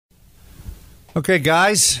Okay,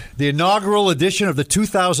 guys, the inaugural edition of the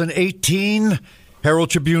 2018 Herald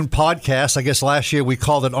Tribune podcast. I guess last year we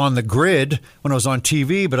called it On the Grid when it was on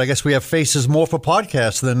TV, but I guess we have faces more for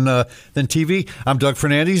podcasts than TV. I'm Doug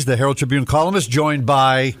Fernandes, the Herald Tribune columnist, joined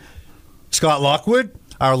by Scott Lockwood,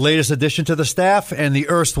 our latest addition to the staff, and the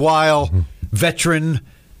erstwhile veteran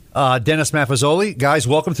Dennis Maffezzoli. Guys,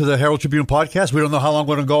 welcome to the Herald Tribune podcast. We don't know how long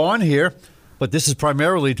we're going to go on here, but this is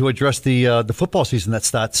primarily to address the football season that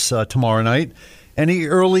starts tomorrow night. Any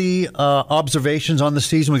early observations on the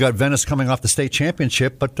season? We got Venice coming off the state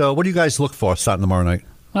championship, but what do you guys look for starting tomorrow night?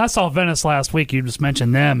 Well, I saw Venice last week. You just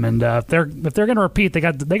mentioned them, and if they're going to repeat, they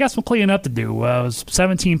got some cleaning up to do. It was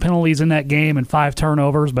 17 penalties in that game and 5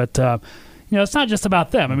 turnovers, but it's not just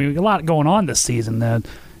about them. I mean, a lot going on this season.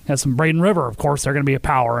 Some Braden River, of course, they're going to be a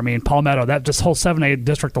power. I mean, Palmetto, that just whole 7A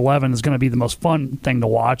District 11 is going to be the most fun thing to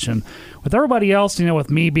watch. And with everybody else, with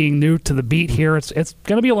me being new to the beat here, it's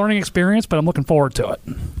going to be a learning experience, but I'm looking forward to it.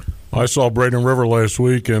 I saw Braden River last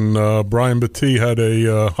week, and Brian Battie had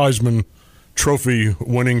a Heisman Trophy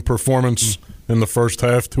winning performance in the first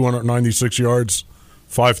half, 296 yards,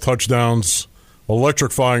 5 touchdowns,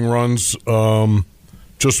 electrifying runs,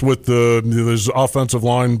 just with his offensive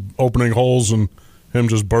line opening holes and him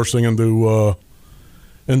just bursting into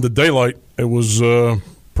daylight. It was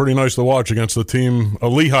pretty nice to watch against a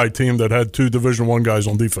Lehigh team that had 2 Division I guys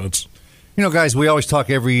on defense. Guys, we always talk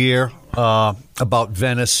every year about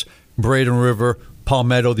Venice, Braden River,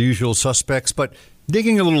 Palmetto, the usual suspects, but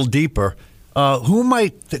digging a little deeper, who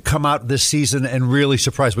might come out this season and really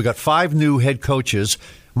surprise? We got 5 new head coaches.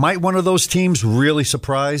 Might one of those teams really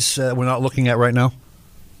surprise we're not looking at right now?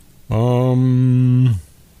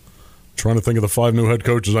 Trying to think of the 5 new head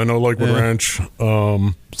coaches. I know Lakewood Ranch,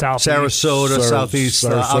 Sarasota, Southeast,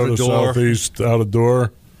 out of door. Southeast, out of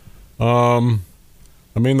door. I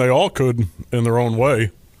mean, they all could in their own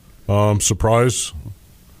way. Surprise.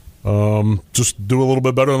 Just do a little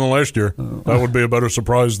bit better than last year. That would be a better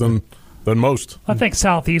surprise than most. I think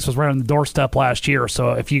Southeast was right on the doorstep last year,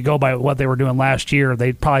 so if you go by what they were doing last year,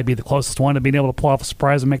 they'd probably be the closest one to being able to pull off a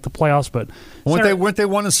surprise and make the playoffs. But weren't they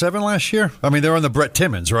 1-7 last year? I mean, they're on the Brett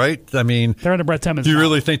Timmons, right? I mean, they're on the Brett Timmons. Do you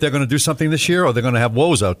really think they're going to do something this year, or they're going to have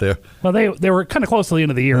woes out there? Well, they were kind of close to the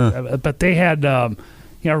end of the year, but they had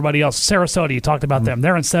everybody else. Sarasota, you talked about them.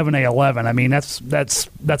 They're in 7A11. I mean, that's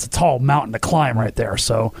a tall mountain to climb right there.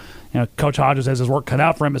 So, Coach Hodges has his work cut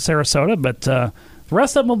out for him at Sarasota, but the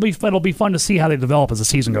rest of them it'll be fun to see how they develop as the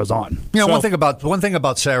season goes on. One thing about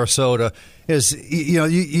Sarasota is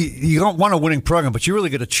you don't want a winning program, but you really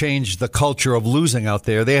got to change the culture of losing out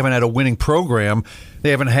there. They haven't had a winning program.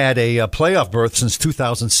 They haven't had a playoff berth since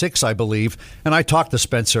 2006, I believe. And I talked to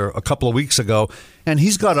Spencer a couple of weeks ago, and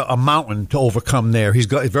he's got a mountain to overcome there. He's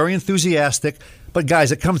very enthusiastic. But,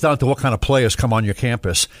 guys, it comes down to what kind of players come on your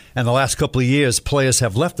campus. And the last couple of years, players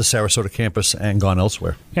have left the Sarasota campus and gone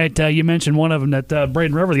elsewhere. You mentioned one of them at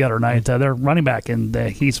Braden River the other night. Their running back, and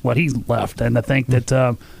he's left. And I think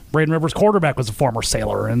that Braden River's quarterback was a former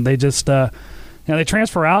Sailor. And they just they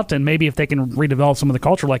transfer out, and maybe if they can redevelop some of the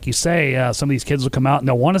culture, like you say, some of these kids will come out and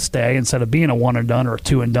they'll want to stay instead of being a one-and-done or a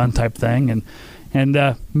two-and-done type thing. And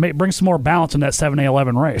bring some more balance in that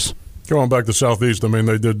 7A11 race. Going back to Southeast, I mean,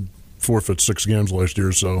 they did forfeit 6 games last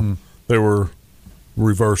year, so they were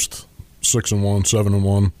reversed 6-1,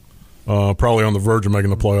 7-1, probably on the verge of making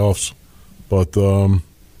the playoffs. But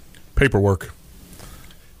paperwork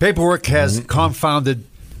has confounded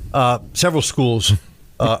several schools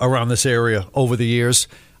around this area over the years.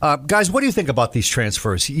 Guys, what do you think about these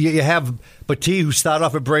transfers? You have Battie, who started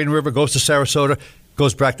off at Braden River, goes to Sarasota,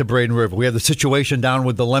 goes back to Braden River. We have the situation down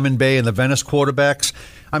with the Lemon Bay and the Venice quarterbacks.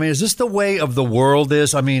 I mean, is this the way of the world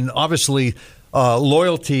is? I mean, obviously,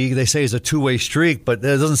 loyalty, they say, is a two-way streak, but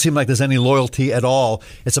there doesn't seem like there's any loyalty at all.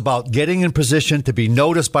 It's about getting in position to be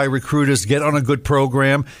noticed by recruiters, get on a good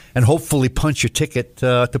program, and hopefully punch your ticket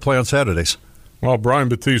to play on Saturdays. Well, Brian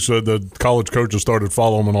Battie said that college coaches started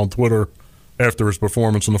following him on Twitter after his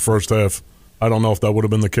performance in the first half. I don't know if that would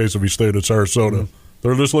have been the case if he stayed at Sarasota.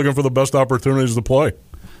 They're just looking for the best opportunities to play.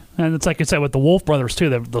 And it's like you said with the Wolf brothers too.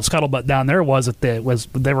 The scuttlebutt down there was that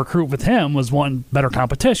the recruit with him was one better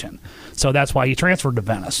competition, so that's why he transferred to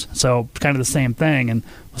Venice. So kind of the same thing, and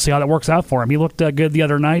we'll see how that works out for him. He looked good the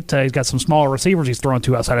other night. He's got some smaller receivers he's throwing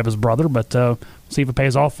to outside of his brother, but we'll see if it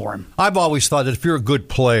pays off for him. I've always thought that if you're a good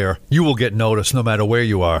player, you will get noticed no matter where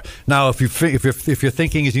you are. Now, if your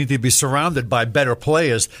thinking is you need to be surrounded by better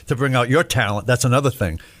players to bring out your talent, that's another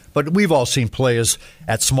thing. But we've all seen players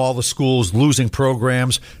at smaller schools losing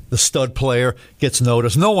programs. The stud player gets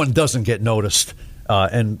noticed. No one doesn't get noticed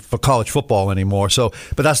and for college football anymore. So,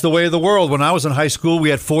 but that's the way of the world. When I was in high school, we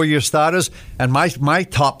had 4-year starters, and my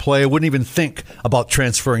top player wouldn't even think about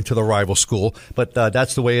transferring to the rival school. But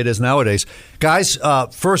that's the way it is nowadays. Guys,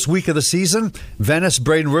 first week of the season, Venice,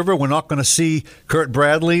 Braden River, we're not going to see Kurt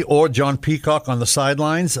Bradley or John Peacock on the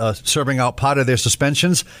sidelines serving out part of their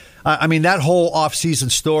suspensions. I mean, that whole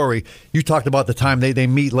off-season story, you talked about the time they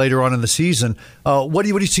meet later on in the season. What do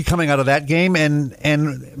you see coming out of that game?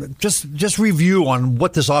 And just review on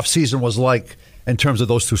what this off-season was like in terms of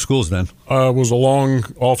those two schools then. It was a long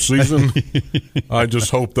off-season. I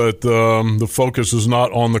just hope that the focus is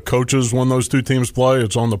not on the coaches when those two teams play.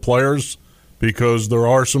 It's on the players, because there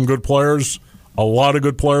are some good players, a lot of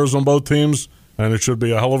good players on both teams, and it should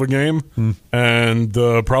be a hell of a game. And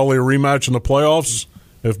probably a rematch in the playoffs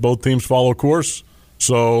if both teams follow course.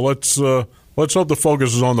 So let's hope the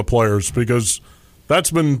focus is on the players, because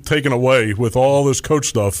that's been taken away with all this coach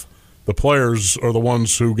stuff. The players are the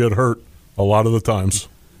ones who get hurt a lot of the times.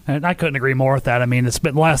 And I couldn't agree more with that. I mean, it's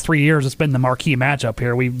been the last 3 years. It's been the marquee matchup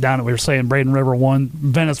here. We were saying Braden River 1,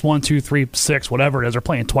 Venice 1, 2, 3, 6, whatever it is. They're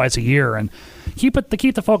playing twice a year, and keep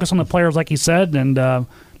the focus on the players, like you said. And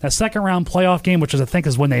that second round playoff game, which I think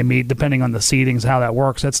is when they meet, depending on the seedings, how that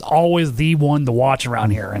works. That's always the one to watch around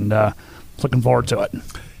here, and looking forward to it.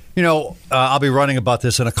 You know, I'll be writing about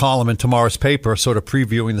this in a column in tomorrow's paper, sort of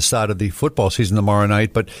previewing the start of the football season tomorrow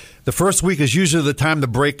night. But the first week is usually the time to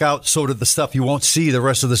break out sort of the stuff you won't see the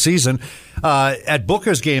rest of the season. At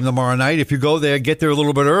Booker's game tomorrow night, if you go there, get there a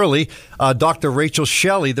little bit early, Dr. Rachel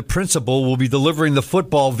Shelley, the principal, will be delivering the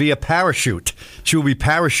football via parachute. She will be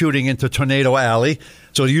parachuting into Tornado Alley.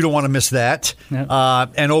 So you don't want to miss that. Yep.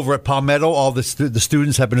 And over at Palmetto, all the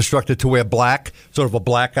students have been instructed to wear black, sort of a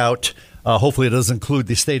blackout. Hopefully, it doesn't include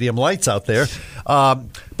the stadium lights out there.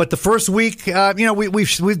 But the first week,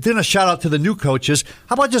 we've done a shout out to the new coaches.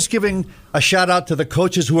 How about just giving a shout out to the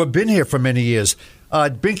coaches who have been here for many years?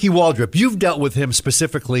 Binky Waldrop, you've dealt with him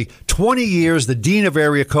specifically 20 years, the dean of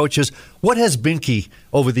area coaches. What has Binky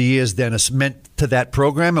over the years, Dennis, meant to that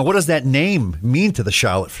program, and what does that name mean to the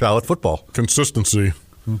Charlotte football? Consistency.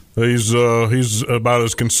 He's about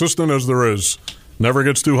as consistent as there is. Never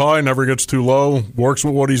gets too high, never gets too low, works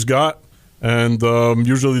with what he's got, and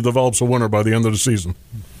usually develops a winner by the end of the season.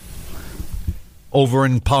 Over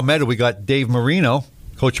in Palmetto, we got Dave Marino,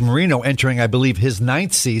 Coach Marino, entering, I believe, his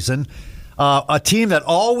 9th season. A team that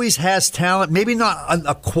always has talent, maybe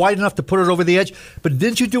not quite enough to put it over the edge, but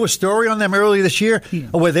didn't you do a story on them earlier this year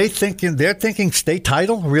where they're thinking state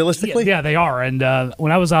title, realistically? Yeah, they are. And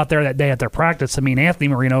when I was out there that day at their practice, I mean, Anthony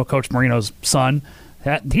Marino, Coach Marino's son,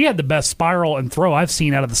 he had the best spiral and throw I've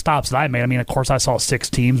seen out of the stops that I made. I mean, of course, I saw 6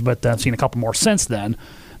 teams, but I've seen a couple more since then.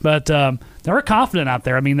 But they're confident out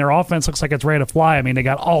there. I mean, their offense looks like it's ready to fly. I mean, they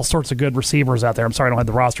got all sorts of good receivers out there. I'm sorry I don't have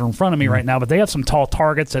the roster in front of me right now, but they have some tall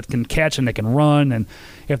targets that can catch and they can run. And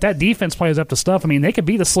if that defense plays up to stuff, I mean, they could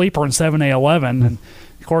be the sleeper in 7A11. And,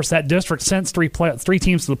 of course, that district sent 3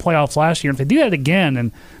 teams to the playoffs last year. And if they do that again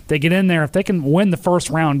and they get in there, if they can win the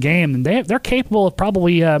first-round game, then they're capable of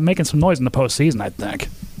probably making some noise in the postseason, I think.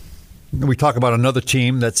 We talk about another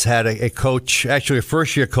team that's had a coach, actually a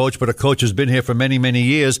first-year coach, but a coach who's been here for many, many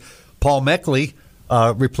years. Paul Meckley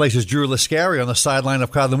replaces Drew Liscari on the sideline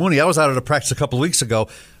of Kyler Mooney. I was out at a practice a couple of weeks ago.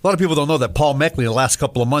 A lot of people don't know that Paul Meckley in the last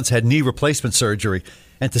couple of months had knee replacement surgery.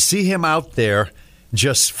 And to see him out there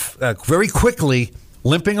just very quickly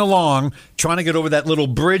limping along, trying to get over that little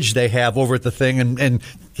bridge they have over at the thing and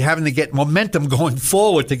having to get momentum going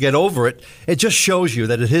forward to get over it, it just shows you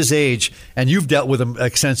that at his age, and you've dealt with him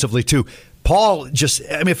extensively too, Paul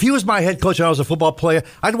if he was my head coach and I was a football player,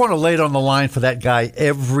 I'd want to lay it on the line for that guy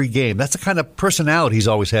every game. That's the kind of personality he's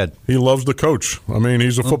always had. He loves the coach. I mean,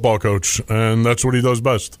 he's a football coach, and that's what he does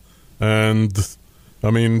best. And, I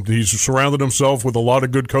mean, he's surrounded himself with a lot of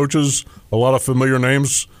good coaches, a lot of familiar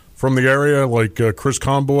names from the area, like Chris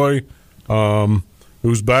Conboy,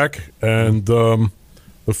 who's back, and the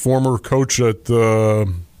former coach at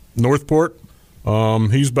Northport,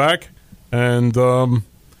 he's back, and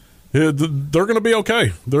they're going to be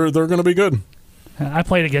okay. They're going to be good. I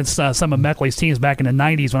played against some of Meckley's teams back in the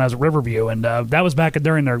 90s when I was at Riverview, and that was back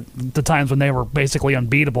during the times when they were basically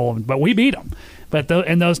unbeatable, but we beat them. But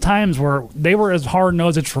in those times where they were as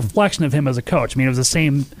hard-nosed, it's a reflection of him as a coach. I mean, it was the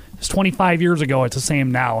same. It's 25 years ago. It's the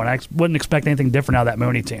same now, and I wouldn't expect anything different out of that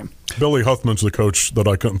Mooney team. Billy Huffman's the coach that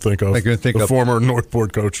I couldn't think of. The former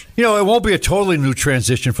Northport coach. You know, it won't be a totally new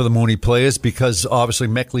transition for the Mooney players because obviously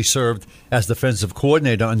Meckley served as defensive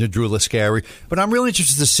coordinator under Drew Liscari. But I'm really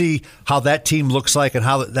interested to see how that team looks like and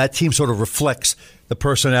how that team sort of reflects the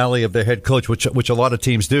personality of their head coach, which a lot of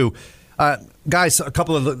teams do. Guys, a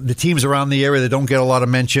couple of the teams around the area that don't get a lot of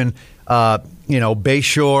mention.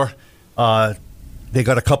 Bayshore, they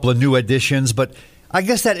got a couple of new additions, but I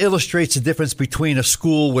guess that illustrates the difference between a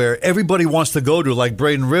school where everybody wants to go to, like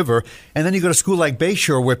Braden River, and then you go to a school like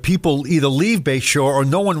Bayshore where people either leave Bayshore or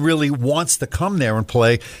no one really wants to come there and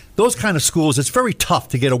play. Those kind of schools, it's very tough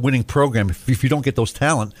to get a winning program if you don't get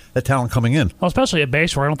that talent coming in. Well, especially at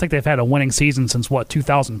Bayshore, I don't think they've had a winning season since,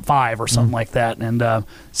 2005 or something like that. And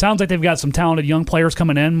sounds like they've got some talented young players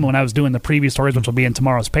coming in. When I was doing the preview stories, which will be in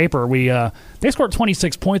tomorrow's paper, they scored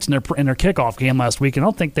 26 points in their kickoff game last week, and I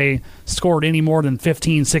don't think they scored any more than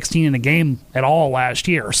 15, 16 in a game at all last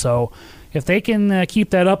year. So if they can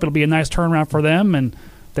keep that up, it'll be a nice turnaround for them, and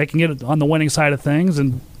they can get on the winning side of things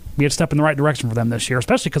and be a step in the right direction for them this year,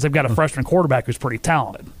 especially because they've got a freshman quarterback who's pretty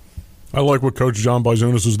talented. I like what Coach John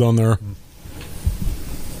Bizunas has done there.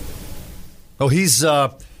 Oh, he's, I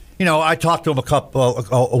talked to him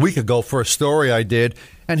a week ago for a story I did,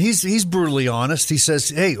 and he's brutally honest. He says,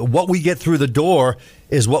 hey, what we get through the door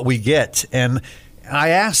is what we get. And I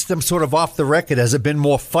asked him sort of off the record, has it been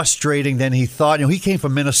more frustrating than he thought? He came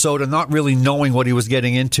from Minnesota not really knowing what he was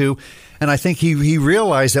getting into. And I think he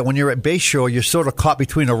realized that when you're at Bayshore, you're sort of caught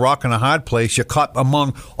between a rock and a hard place. You're caught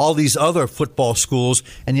among all these other football schools,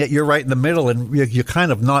 and yet you're right in the middle, and you're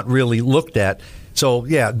kind of not really looked at. So,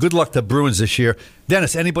 yeah, good luck to Bruins this year.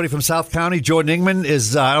 Dennis, anybody from South County? Jordan Ingman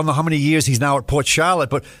is, I don't know how many years he's now at Port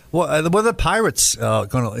Charlotte, but what are the Pirates going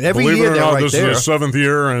to? Every Believe year it or they're not, right this there. is his seventh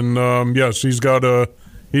year, and yes, he's got a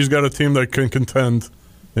team that can contend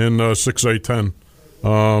in 6A10.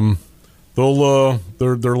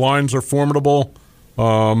 Their lines are formidable,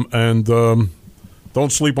 and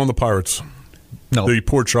don't sleep on the Pirates. No. The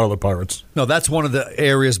Port Charlotte Pirates. No, that's one of the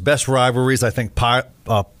area's best rivalries, I think,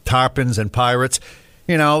 Tarpons and Pirates.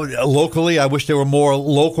 Locally, I wish there were more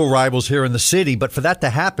local rivals here in the city, but for that to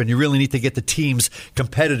happen, you really need to get the teams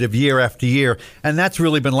competitive year after year, and that's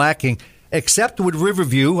really been lacking. Except with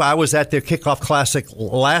Riverview, I was at their kickoff classic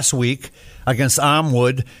last week against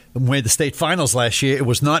Armwood, made the state finals last year. It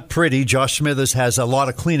was not pretty. Josh Smithers has a lot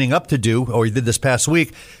of cleaning up to do, or he did this past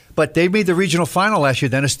week. But they made the regional final last year,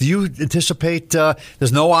 Dennis. Do you anticipate,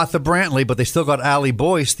 there's no Arthur Brantley, but they still got Allie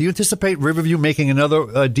Boyce. Do you anticipate Riverview making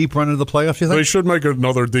another deep run into the playoffs, you think? They should make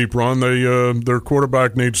another deep run. Their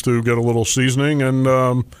quarterback needs to get a little seasoning,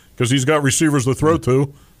 and because he's got receivers to throw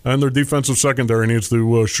to, and their defensive secondary needs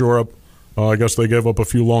to shore up. I guess they gave up a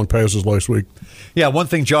few long passes last week. Yeah, one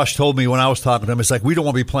thing Josh told me when I was talking to him is like, we don't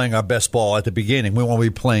want to be playing our best ball at the beginning. We want to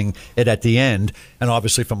be playing it at the end. And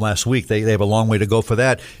obviously from last week, they have a long way to go for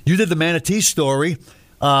that. You did the Manatee story.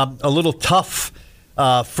 A little tough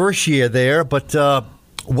first year there, but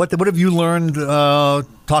what have you learned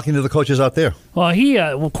talking to the coaches out there? Well,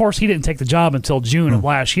 of course, he didn't take the job until June of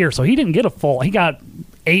last year, so he didn't get he got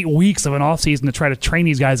 8 weeks of an offseason to try to train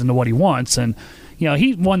these guys into what he wants. And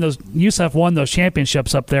USF won those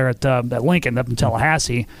championships up there at Lincoln, up in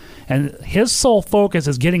Tallahassee, and his sole focus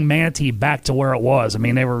is getting Manatee back to where it was. I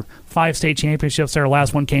mean, they were 5 state championships there.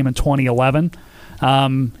 Last one came in 2011.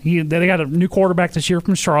 They got a new quarterback this year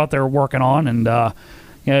from Charlotte they're working on, and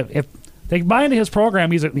if they buy into his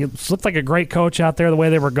program, he looks like a great coach out there the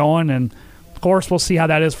way they were going, and of course we'll see how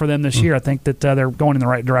that is for them this year. I think that they're going in the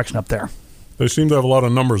right direction up there. They seem to have a lot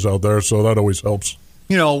of numbers out there, so that always helps.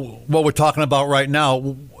 What we're talking about right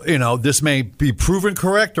now, this may be proven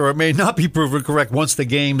correct or it may not be proven correct once the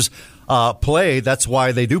games play. That's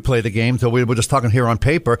why they do play the game. So we're just talking here on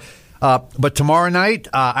paper. But tomorrow night,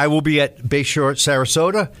 I will be at Bayshore,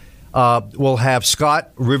 Sarasota. We'll have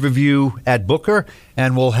Scott, Riverview at Booker,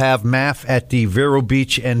 and we'll have Maff at the Vero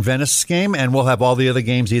Beach and Venice game, and we'll have all the other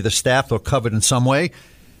games either staffed or covered in some way.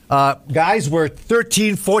 Guys, we're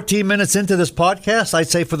 13, 14 minutes into this podcast. I'd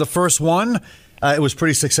say for the first one, it was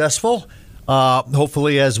pretty successful.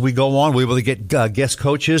 Hopefully, as we go on, we'll be able to get guest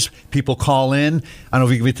coaches, people call in. I don't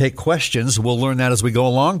know if we can take questions. We'll learn that as we go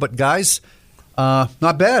along. But, guys,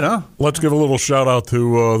 not bad, huh? Let's give a little shout-out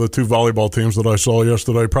to the 2 volleyball teams that I saw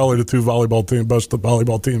yesterday. Probably the 2 best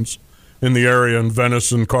volleyball teams in the area, in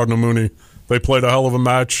Venice and Cardinal Mooney. They played a hell of a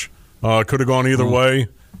match. Could have gone either way.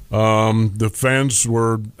 The fans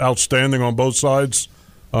were outstanding on both sides.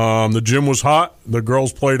 The gym was hot. The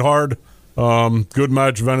girls played hard. Good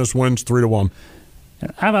match. Venice wins 3-1.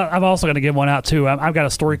 I'm also going to give one out, too. I've got a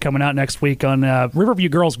story coming out next week on Riverview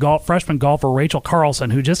girls freshman golfer Rachel Carlson,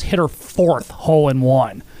 who just hit her 4th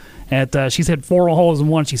hole-in-one. She's hit 4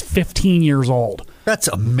 holes-in-one. She's 15 years old. That's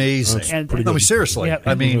amazing. Seriously. Yeah,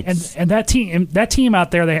 I mean, and that team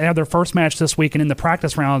out there, they had their first match this week, and in the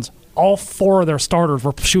practice rounds, all 4 of their starters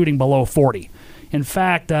were shooting below 40. In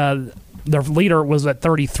fact, their leader was at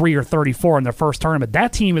 33 or 34 in their first tournament.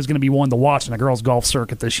 That team is going to be one to watch in the girls' golf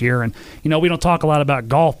circuit this year. And, we don't talk a lot about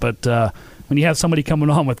golf, but when you have somebody coming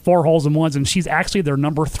on with 4 holes in ones, and she's actually their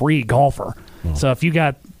number 3 golfer. Oh. So if you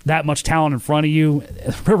got that much talent in front of you,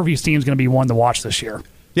 Riverview's team is going to be one to watch this year.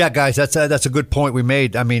 Yeah, guys, that's a good point we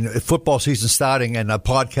made. I mean, football season starting, and a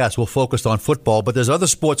podcast will focus on football, but there's other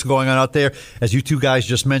sports going on out there, as you two guys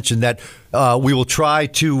just mentioned, that we will try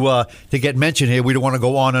to get mentioned here. We don't want to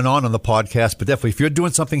go on the podcast, but definitely, if you're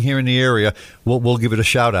doing something here in the area, we'll give it a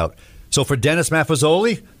shout out. So for Dennis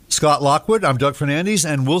Maffezzoli, Scott Lockwood, I'm Doug Fernandes,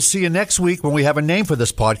 and we'll see you next week when we have a name for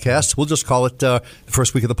this podcast. We'll just call it the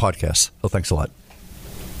first week of the podcast. So thanks a lot.